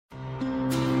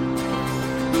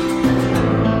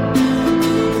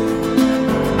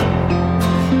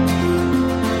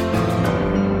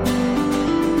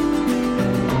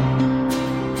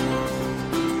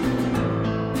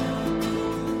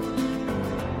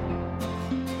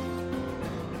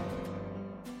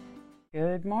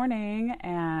Good morning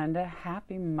and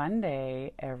happy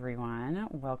Monday, everyone.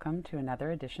 Welcome to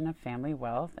another edition of Family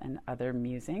Wealth and Other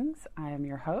Musings. I am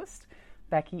your host,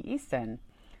 Becky Easton.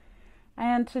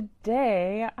 And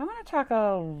today I want to talk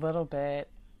a little bit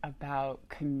about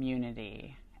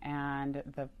community and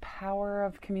the power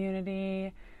of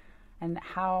community and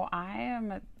how I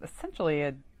am essentially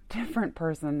a different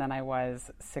person than I was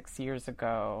 6 years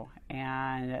ago.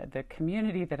 And the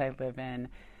community that I live in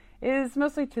is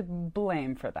mostly to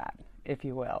blame for that, if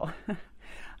you will.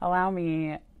 Allow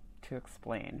me to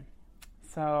explain.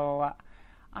 So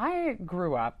I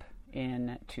grew up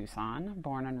in Tucson,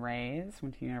 born and raised,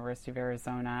 went to the University of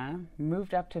Arizona,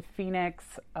 moved up to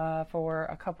Phoenix for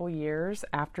a couple years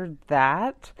after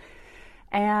that,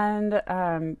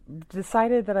 and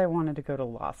decided that I wanted to go to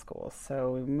law school.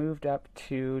 So we moved up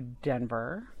to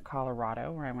Denver,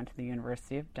 Colorado, where I went to the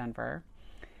University of Denver.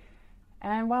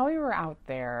 And while we were out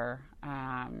there,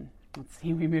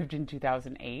 we moved in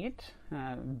 2008,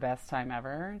 best time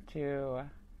ever to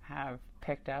have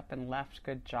picked up and left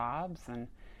good jobs and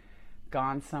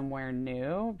gone somewhere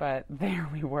new. But there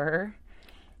we were.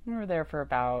 We were there for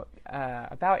about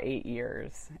 8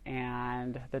 years,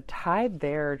 and the tide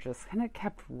there just kind of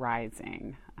kept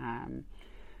rising.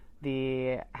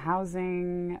 The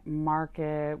housing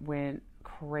market went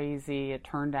crazy. It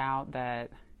turned out that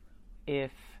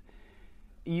if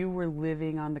you were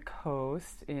living on the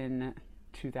coast in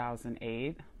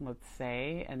 2008, let's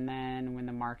say, and then when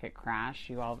the market crashed,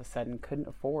 you all of a sudden couldn't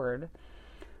afford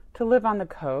to live on the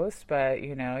coast, but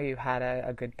you had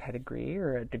a good pedigree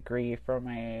or a degree from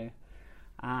a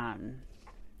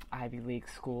Ivy League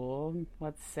school,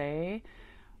 let's say.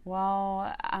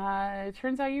 Well, it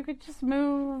turns out you could just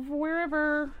move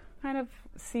wherever kind of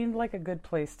seemed like a good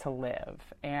place to live.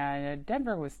 And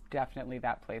Denver was definitely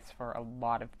that place for a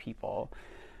lot of people.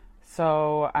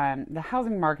 So the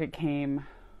housing market came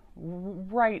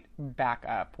right back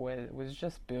up, was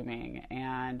just booming.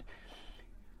 And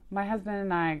my husband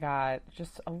and I got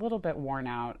just a little bit worn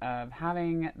out of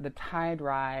having the tide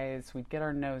rise. We'd get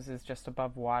our noses just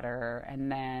above water,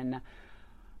 and then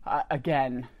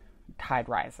again, tide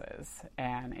rises.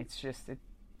 And it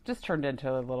just turned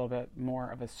into a little bit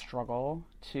more of a struggle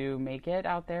to make it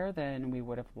out there than we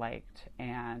would have liked.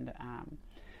 And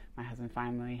my husband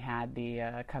finally had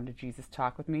the come to Jesus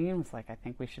talk with me and was like, I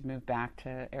think we should move back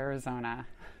to Arizona.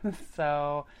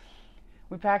 So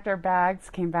we packed our bags,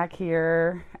 came back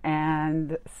here,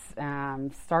 and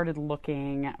started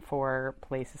looking for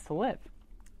places to live.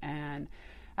 And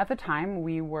at the time,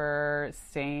 we were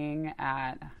staying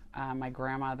at my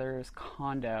grandmother's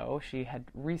condo. She had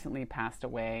recently passed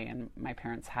away, and my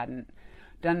parents hadn't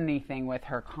done anything with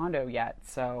her condo yet.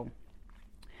 So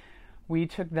we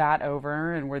took that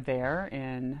over, and we're there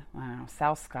in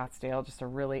South Scottsdale, just a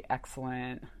really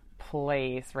excellent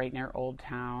place right near Old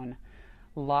Town.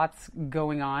 Lots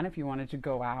going on if you wanted to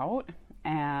go out,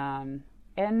 and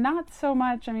not so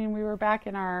much. I mean, we were back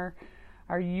in our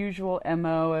usual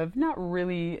MO of not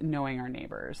really knowing our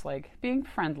neighbors, like being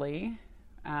friendly.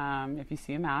 If you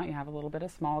see them out, you have a little bit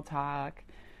of small talk,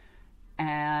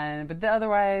 but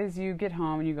otherwise you get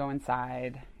home and you go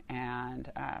inside, and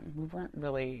we weren't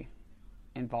really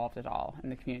involved at all in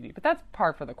the community. But that's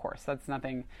par for the course. That's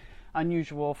nothing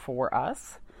unusual for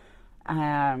us.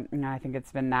 I think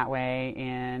it's been that way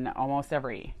in almost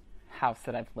every house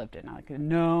that I've lived in. I've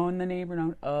known the neighbor,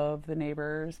 known of the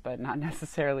neighbors, but not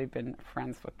necessarily been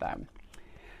friends with them.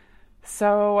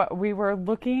 So we were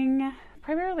looking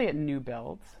primarily at new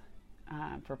builds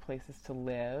for places to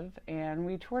live, and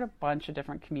we toured a bunch of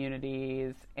different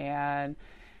communities, and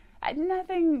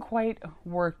nothing quite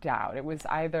worked out. It was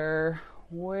either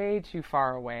way too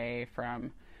far away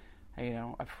from,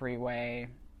 a freeway,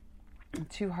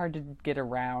 too hard to get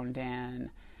around in,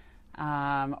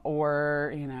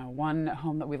 or one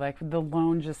home that we liked, the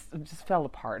loan just fell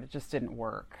apart. It just didn't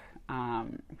work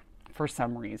for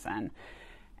some reason,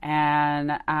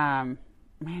 and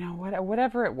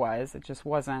whatever it was, it just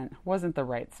wasn't the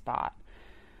right spot.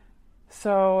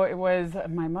 So it was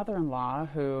my mother-in-law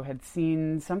who had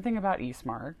seen something about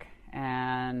Eastmark,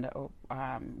 and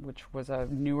which was a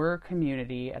newer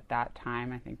community at that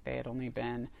time. I think they had only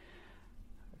been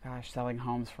selling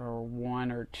homes for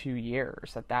 1 or 2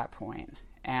 years at that point.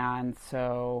 And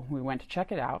so we went to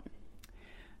check it out.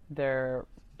 They're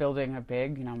building a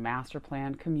big, master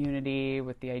planned community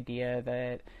with the idea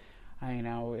that,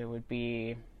 it would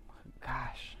be,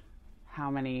 how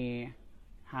many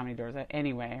doors?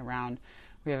 Anyway,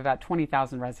 we have about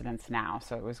 20,000 residents now.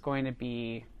 So it was going to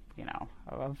be,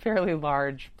 a fairly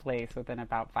large place within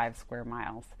about 5 square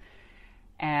miles.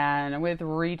 and with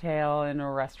retail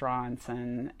and restaurants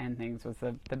and things was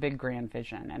the big grand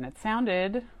vision. And it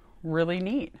sounded really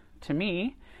neat to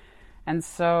me. And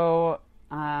so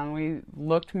we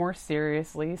looked more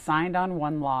seriously, signed on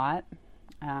one lot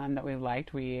that we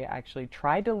liked. We actually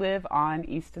tried to live on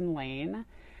Easton Lane,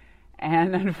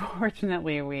 and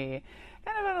unfortunately we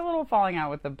kind of had a little falling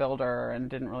out with the builder and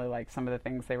didn't really like some of the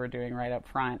things they were doing right up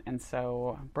front, and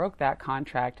so broke that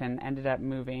contract and ended up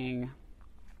moving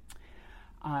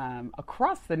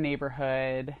across the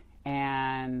neighborhood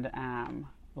and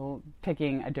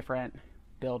picking a different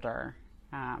builder.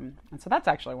 And so that's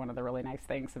actually one of the really nice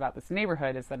things about this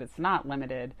neighborhood, is that it's not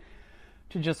limited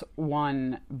to just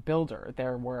one builder.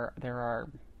 There are,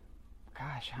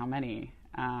 gosh, how many?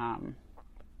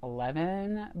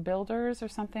 11 builders or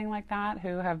something like that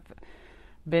who have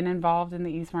been involved in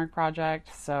the Eastmark project.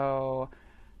 So,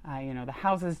 the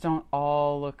houses don't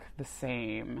all look the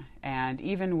same. And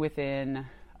even within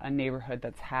a neighborhood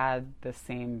that's had the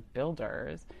same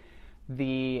builders,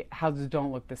 the houses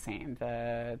don't look the same.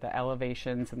 The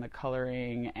elevations and the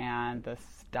coloring and the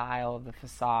style of the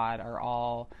facade are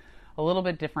all a little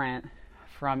bit different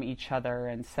from each other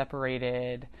and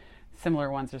separated.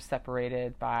 Similar ones are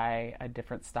separated by a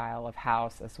different style of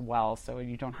house as well. So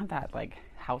you don't have that like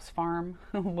house farm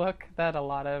look that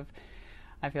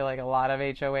I feel like a lot of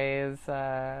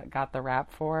HOAs got the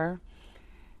rap for.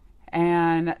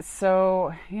 And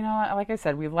so, like I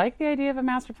said, we like the idea of a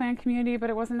master plan community, but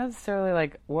it wasn't necessarily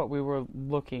like what we were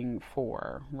looking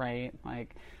for, right?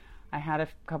 Like, I had a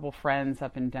couple friends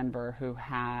up in Denver who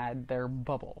had their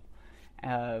bubble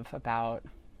of about,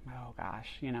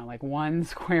 like 1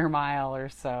 square mile or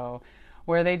so,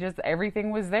 where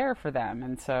everything was there for them.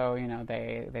 And so,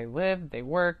 they lived, they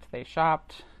worked, they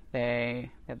shopped,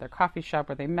 they had their coffee shop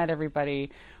where they met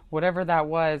everybody. Whatever that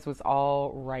was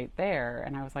all right there.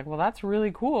 And I was like, well, that's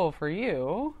really cool for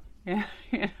you.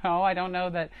 I don't know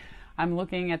that I'm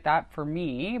looking at that for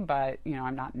me, but,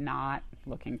 I'm not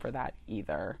looking for that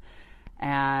either.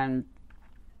 And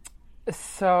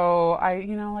so I,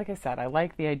 like I said, I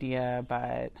like the idea,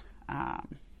 but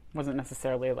wasn't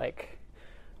necessarily like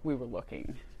we were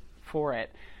looking for it.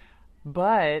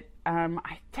 But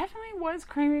I definitely was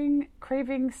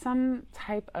craving some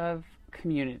type of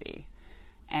community.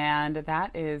 And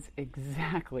that is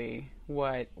exactly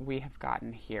what we have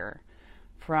gotten here.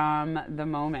 From the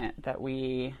moment that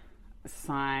we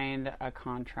signed a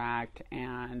contract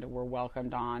and were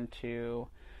welcomed on to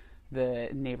the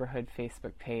neighborhood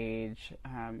Facebook page,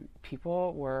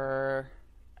 people were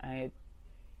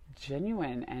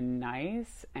genuine and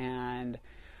nice and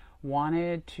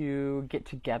wanted to get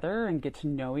together and get to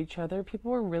know each other.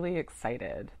 People were really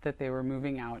excited that they were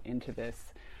moving out into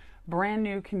this brand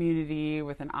new community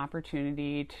with an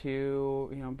opportunity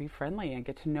to, be friendly and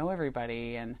get to know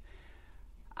everybody. And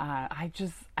I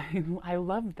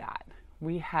loved that.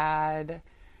 We had,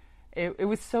 it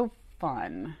was so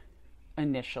fun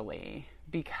initially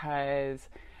because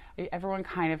everyone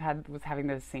kind of was having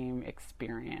the same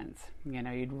experience.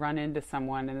 You'd run into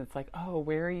someone and it's like, oh,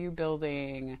 where are you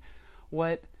building?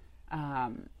 What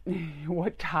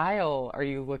tile are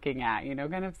you looking at?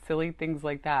 Kind of silly things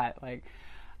like that. Like,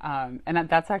 and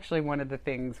that's actually one of the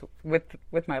things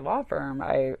with my law firm.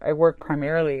 I work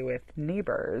primarily with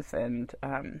neighbors and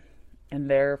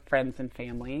their friends and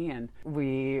family, and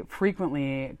we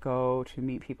frequently go to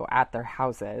meet people at their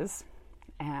houses.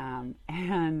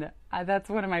 And that's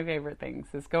one of my favorite things,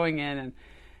 is going in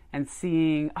and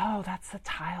seeing, oh, that's the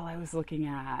tile I was looking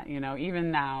at. Even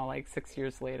now, like 6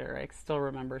 years later, I still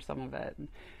remember some of it.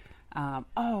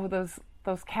 Oh,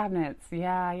 those cabinets,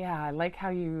 yeah, I like how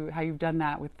you've done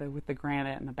that with the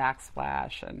granite and the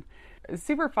backsplash. And it's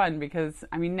super fun because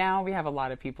now we have a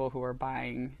lot of people who are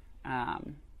buying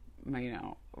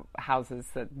houses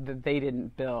that they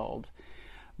didn't build,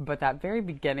 but that very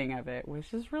beginning of it was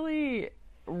just really,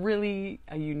 really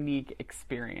a unique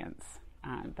experience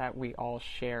that we all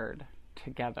shared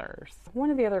together. So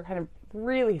one of the other kind of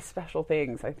really special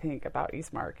things I think about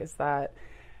Eastmark is that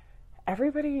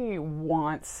everybody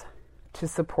wants to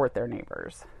support their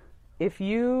neighbors. If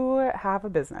you have a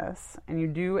business and you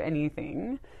do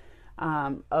anything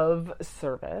of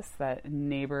service that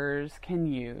neighbors can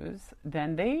use,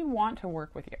 then they want to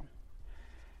work with you.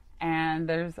 And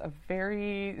there's a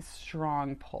very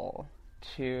strong pull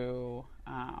to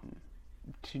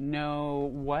know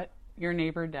what your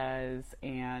neighbor does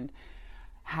and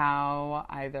how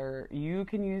either you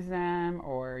can use them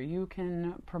or you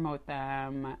can promote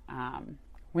them.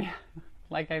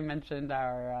 Like I mentioned,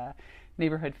 our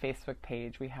neighborhood Facebook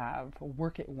page, we have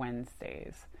Work It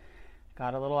Wednesdays.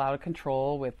 Got a little out of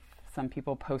control with some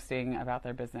people posting about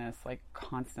their business like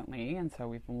constantly, and so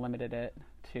we've limited it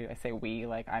to, I say we,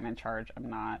 like I'm in charge, I'm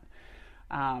not.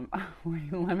 We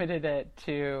limited it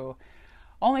to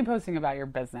only posting about your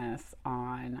business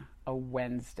on a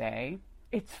Wednesday.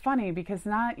 It's funny because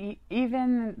not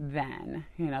even then,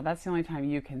 that's the only time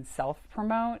you can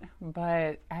self-promote,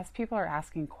 but as people are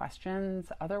asking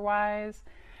questions, otherwise,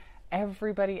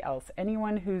 everybody else,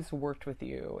 anyone who's worked with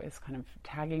you is kind of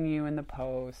tagging you in the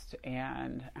post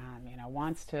and,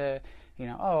 wants to,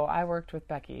 oh, I worked with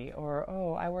Becky, or,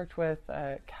 oh, I worked with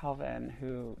Calvin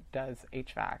who does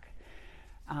HVAC.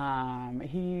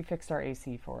 He fixed our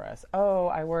AC for us. Oh,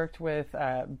 I worked with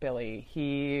Billy.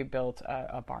 He built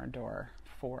a barn door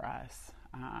for us.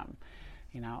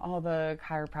 All the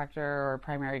chiropractor or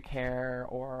primary care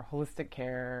or holistic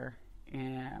care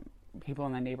and people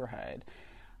in the neighborhood.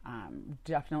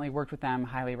 Definitely worked with them,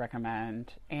 highly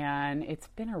recommend. And it's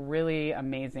been a really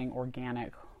amazing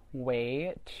organic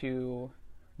way to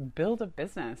build a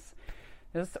business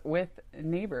just with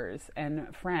neighbors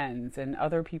and friends and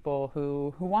other people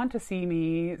who want to see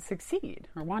me succeed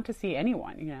or want to see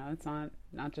anyone. It's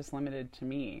not just limited to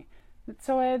me.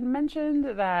 So I had mentioned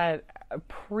that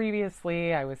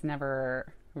previously I was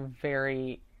never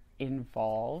very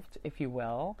involved, if you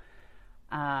will.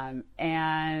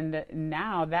 And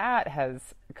now that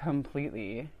has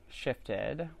completely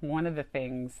shifted. One of the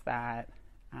things that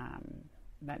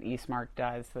Eastmark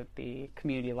does, that the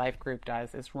Community Life Group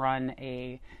does, is run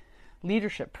a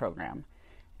leadership program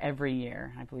every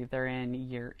year. I believe they're in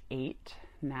year 8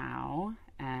 now.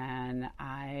 And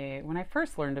when I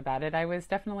first learned about it, I was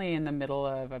definitely in the middle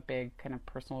of a big kind of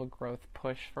personal growth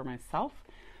push for myself,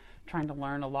 trying to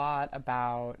learn a lot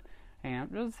about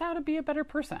just how to be a better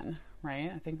person,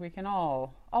 right? I think we can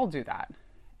all do that.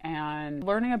 And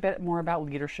learning a bit more about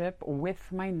leadership with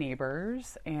my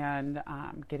neighbors and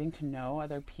getting to know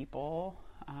other people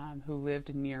who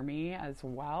lived near me as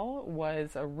well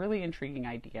was a really intriguing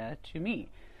idea to me.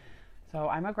 So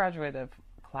I'm a graduate of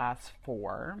class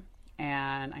 4,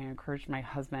 and I encouraged my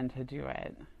husband to do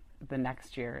it the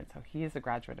next year. And so he is a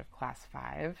graduate of class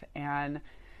 5. And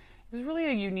it was really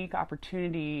a unique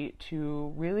opportunity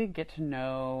to really get to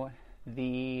know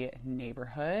the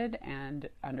neighborhood and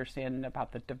understand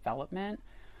about the development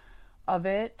of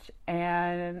it,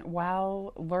 and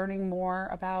while learning more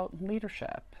about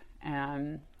leadership.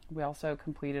 And we also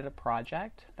completed a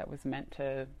project that was meant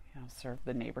to serve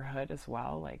the neighborhood as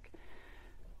well. Like,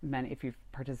 if you've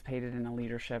participated in a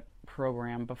leadership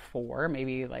program before,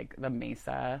 maybe like the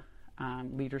Mesa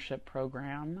leadership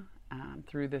program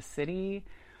through the city,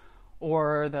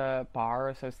 or the Bar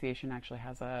Association actually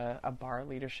has a Bar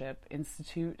Leadership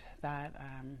Institute that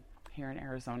here in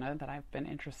Arizona that I've been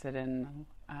interested in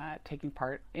taking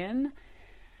part in.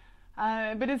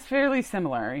 But it's fairly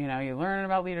similar. You learn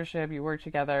about leadership, you work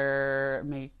together,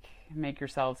 make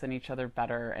yourselves and each other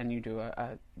better, and you do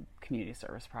a community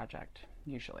service project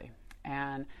usually.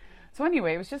 And so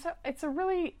anyway, it's a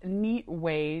really neat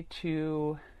way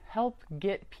to help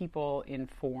get people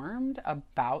informed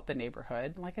about the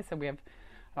neighborhood. Like I said, we have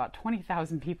about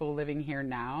 20,000 people living here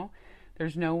now.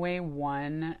 There's no way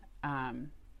one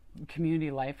community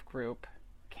life group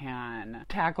can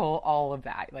tackle all of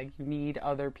that. Like, you need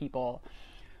other people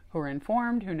who are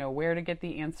informed, who know where to get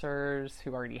the answers,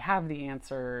 who already have the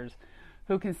answers,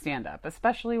 who can stand up,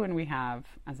 especially when we have,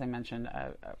 as I mentioned,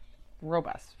 a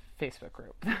robust Facebook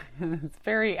group. It's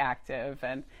very active,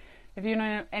 and if you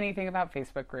know anything about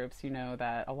Facebook groups, you know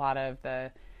that a lot of the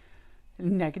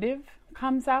negative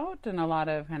comes out and a lot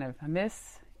of kind of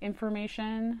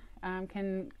misinformation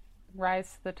can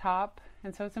rise to the top.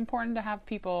 And so it's important to have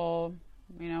people,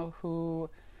 who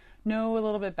know a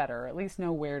little bit better, or at least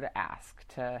know where to ask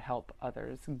to help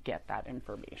others get that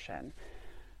information.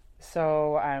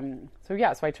 So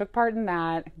I took part in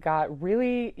that, got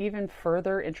really even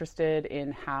further interested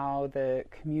in how the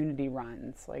community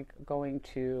runs, like going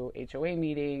to HOA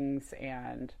meetings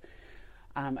and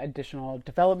additional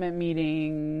development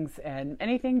meetings and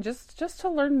anything just to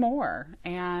learn more,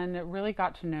 and really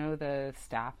got to know the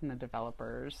staff and the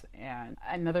developers. And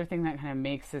another thing that kind of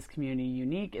makes this community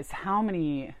unique is how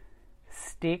many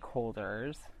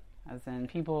stakeholders, as in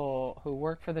people who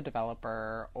work for the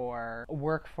developer or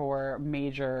work for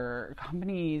major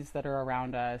companies that are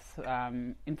around us,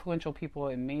 influential people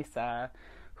in Mesa,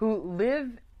 who live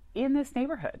in this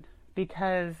neighborhood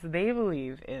because they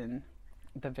believe in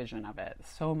the vision of it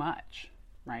so much,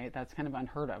 right? That's kind of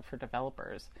unheard of for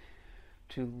developers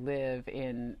to live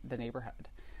in the neighborhood,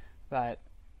 but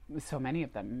so many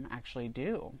of them actually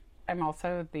do. I'm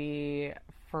also the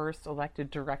first elected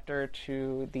director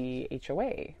to the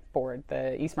HOA board,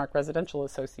 the Eastmark Residential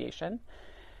Association.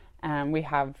 We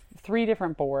have 3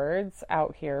 different boards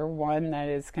out here. One that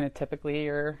is kind of typically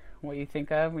what you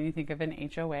think of when you think of an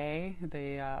HOA,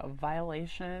 the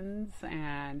violations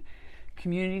and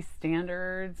community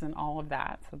standards and all of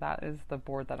that. So that is the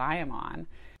board that I am on.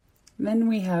 Then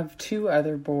we have 2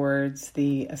 other boards,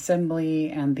 the Assembly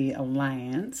and the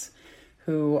Alliance,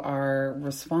 who are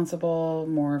responsible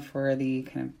more for the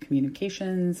kind of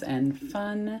communications and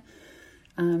fun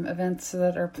events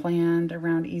that are planned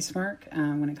around Eastmark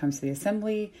when it comes to the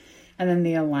Assembly. And then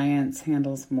the Alliance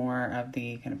handles more of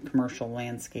the kind of commercial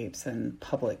landscapes and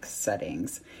public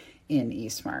settings in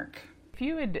Eastmark. If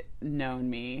you had known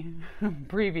me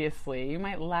previously, you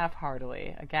might laugh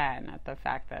heartily again at the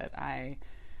fact that I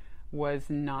was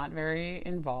not very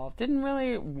involved, didn't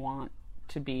really want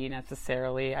to be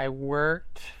necessarily. I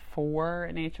worked for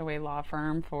an HOA law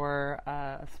firm for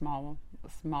a small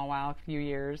while, a few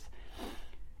years.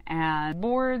 And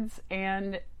boards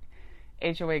and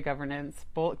HOA governance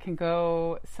both can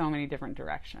go so many different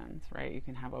directions, right? You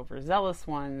can have overzealous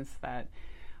ones that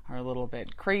are a little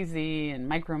bit crazy and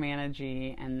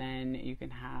micromanagey, and then you can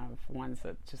have ones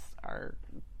that just are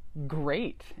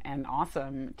great and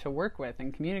awesome to work with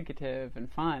and communicative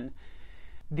and fun.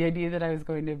 The idea that I was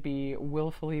going to be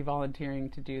willfully volunteering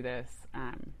to do this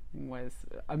was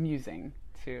amusing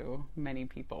to many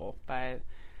people, but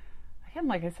again,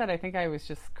 like I said, I think I was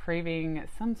just craving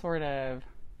some sort of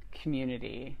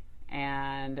community,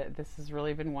 and this has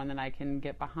really been one that I can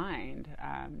get behind.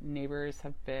 Neighbors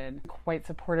have been quite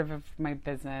supportive of my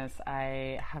business.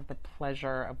 I have the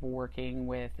pleasure of working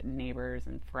with neighbors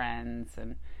and friends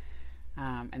and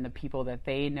the people that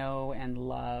they know and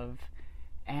love,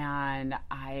 and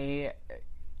I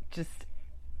just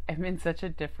am in such a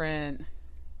different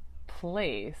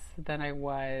place than I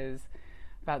was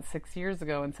about 6 years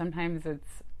ago. And sometimes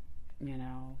it's,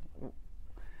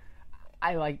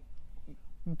 I like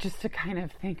just to kind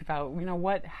of think about,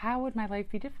 how would my life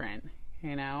be different?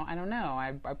 I don't know.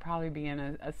 I'd probably be in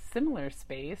a similar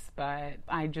space, but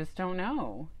I just don't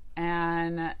know.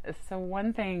 And so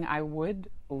one thing I would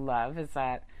love is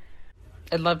that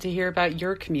I'd love to hear about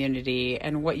your community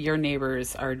and what your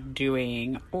neighbors are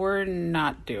doing or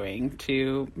not doing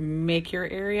to make your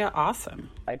area awesome.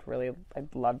 I'd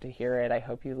love to hear it. I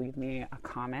hope you leave me a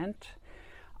comment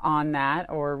on that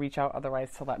or reach out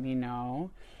otherwise to let me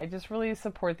know. I just really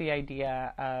support the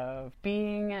idea of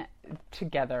being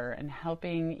together and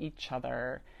helping each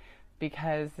other,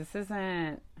 because this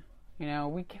isn't,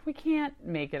 we can't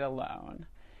make it alone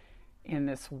in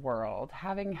this world.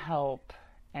 Having help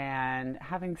and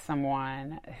having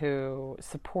someone who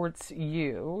supports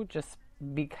you just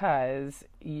because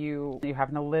you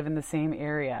happen to live in the same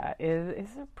area is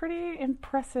a pretty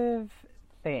impressive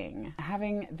thing.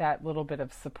 Having that little bit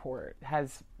of support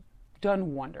has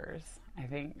done wonders, I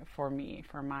think, for me,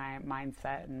 for my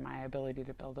mindset and my ability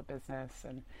to build a business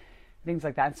and things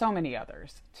like that, and so many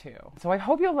others too. So I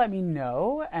hope you'll let me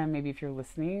know, and maybe if you're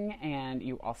listening and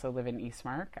you also live in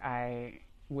Eastmark, I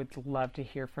would love to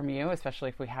hear from you, especially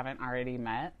if we haven't already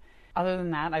met. Other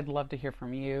than that, I'd love to hear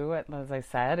from you. As I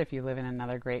said, if you live in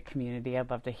another great community, I'd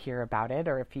love to hear about it,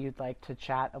 or if you'd like to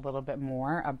chat a little bit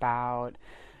more about,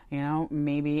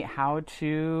 maybe how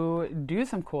to do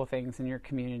some cool things in your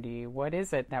community. What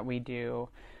is it that we do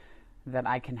that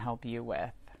I can help you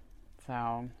with?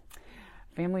 So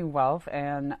Family Wealth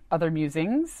and Other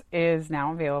Musings is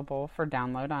now available for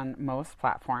download on most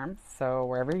platforms. So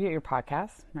wherever you get your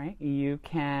podcasts, right, you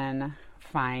can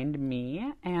find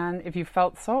me. And if you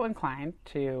felt so inclined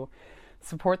to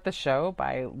support the show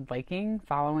by liking,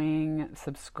 following,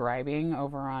 subscribing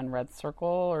over on Red Circle,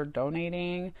 or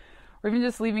donating, or even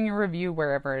just leaving a review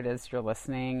wherever it is you're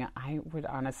listening, I would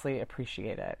honestly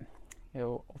appreciate it.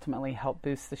 It'll ultimately help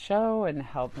boost the show and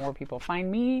help more people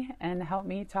find me and help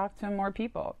me talk to more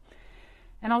people.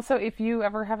 And also, if you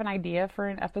ever have an idea for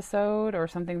an episode or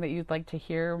something that you'd like to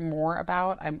hear more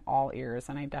about, I'm all ears,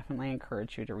 and I definitely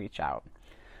encourage you to reach out.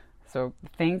 So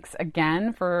thanks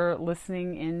again for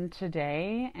listening in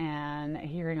today and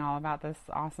hearing all about this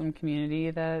awesome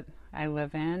community that I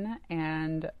live in.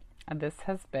 And this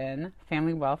has been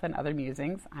Family Wealth and Other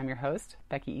Musings. I'm your host,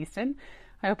 Becky Easton.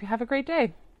 I hope you have a great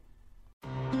day.